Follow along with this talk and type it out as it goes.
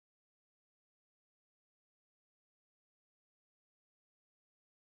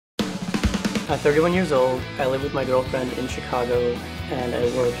I'm 31 years old. I live with my girlfriend in Chicago, and I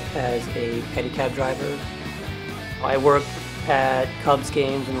work as a pedicab driver. I work at Cubs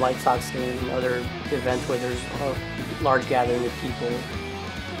games and White Sox games and other events where there's a large gathering of people.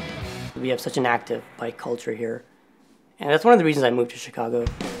 We have such an active bike culture here. And that's one of the reasons I moved to Chicago.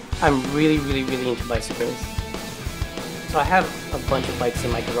 I'm really into bicycles. So I have a bunch of bikes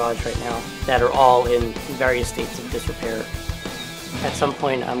in my garage right now that are all in various states of disrepair. At some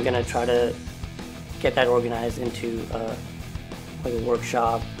point, I'm gonna try to get that organized into like a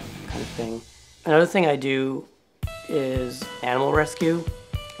workshop kind of thing. Another thing I do is animal rescue,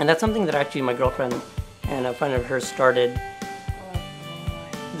 and that's something that actually my girlfriend and a friend of hers started.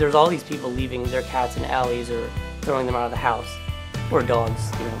 There's all these people leaving their cats in alleys or throwing them out of the house, or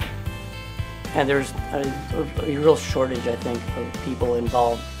dogs, you know. And there's a real shortage, I think, of people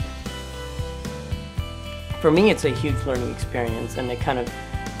involved. For me, it's a huge learning experience, and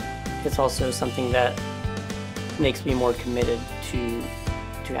it's also something that makes me more committed to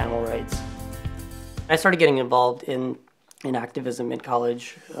animal rights. I started getting involved in activism in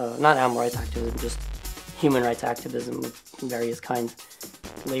college, not animal rights activism, just human rights activism of various kinds,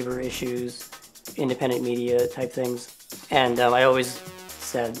 labor issues, independent media type things. And I always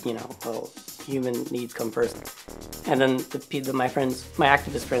said, you know, well, human needs come first. And then my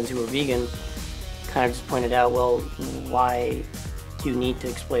activist friends who were vegan kind of just pointed out, well, why do you need to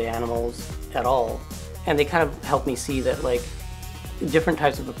exploit animals at all? And they kind of helped me see that, like, different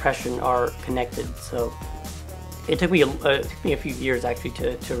types of oppression are connected. So it took me a few years actually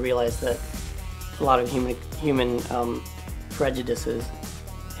to realize that a lot of human prejudices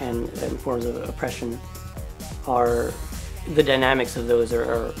and forms of oppression the dynamics of those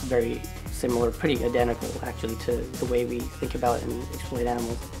are very similar, pretty identical actually, to the way we think about and exploit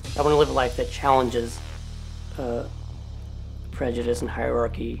animals. I want to live a life that challenges prejudice and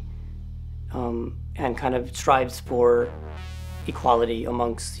hierarchy, and kind of strives for equality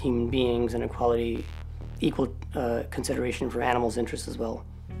amongst human beings and equal consideration for animals' interests as well.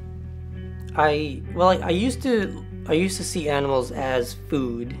 I used to see animals as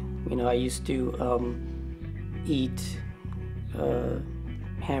food. You know, I used to eat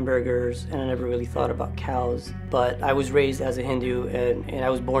hamburgers, and I never really thought about cows. But I was raised as a Hindu, and I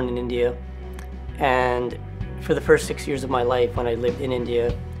was born in India. And for the first 6 years of my life, when I lived in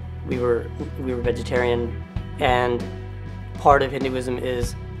India, we were vegetarian. And part of Hinduism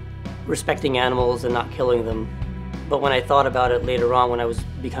is respecting animals and not killing them. But when I thought about it later on, when I was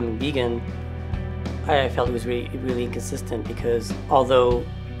becoming vegan, I felt it was really inconsistent, because although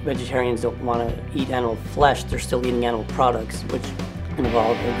vegetarians don't want to eat animal flesh, they're still eating animal products, which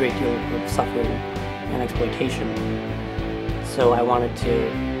involve a great deal of suffering and exploitation. So I wanted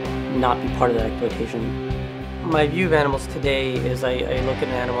to not be part of that exploitation. My view of animals today is I look at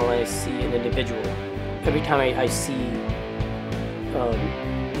an animal and I see an individual. Every time I see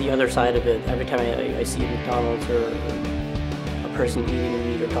the other side of it, every time I see McDonald's or a person eating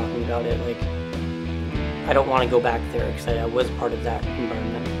meat or talking about it, like, I don't want to go back there, because I was part of that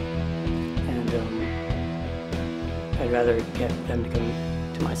environment, and I'd rather get them to come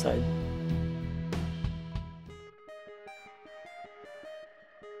to my side.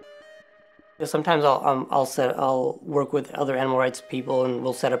 Sometimes I'll work with other animal rights people, and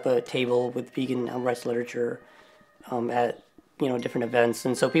we'll set up a table with vegan animal rights literature at different events.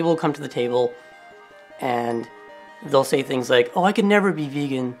 And so people will come to the table and they'll say things like, "Oh, I could never be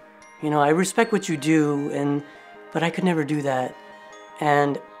vegan. You know, I respect what you do, but I could never do that."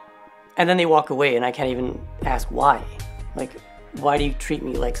 And then they walk away, and I can't even ask why. Like, why do you treat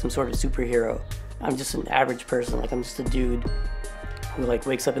me like some sort of superhero? I'm just an average person. Like, I'm just a dude who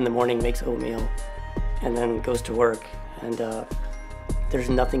wakes up in the morning, makes oatmeal, and then goes to work, and there's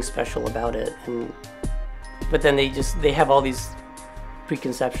nothing special about it. But then they have all these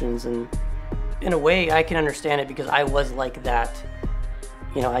preconceptions, and in a way I can understand it, because I was like that.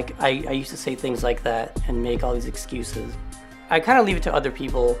 You know, I used to say things like that and make all these excuses. I kind of leave it to other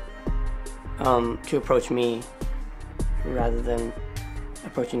people to approach me rather than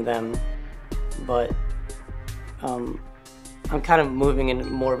approaching them. But I'm kind of moving in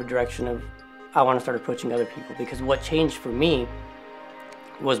more of a direction of, I want to start approaching other people, because what changed for me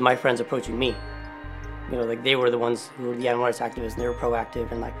was my friends approaching me. You know, like, they were the ones who were the animal rights activists, and they were proactive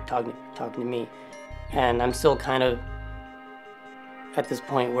and talking to me. And I'm still kind of at this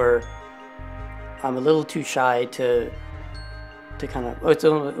point where I'm a little too shy to kind of, it's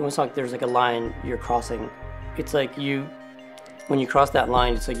almost like there's like a line you're crossing. It's like when you cross that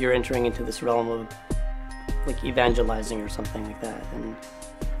line, it's like you're entering into this realm of like evangelizing or something like that.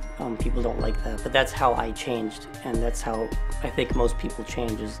 people don't like that. But that's how I changed, and that's how I think most people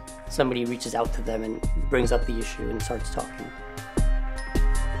change, is somebody reaches out to them and brings up the issue and starts talking.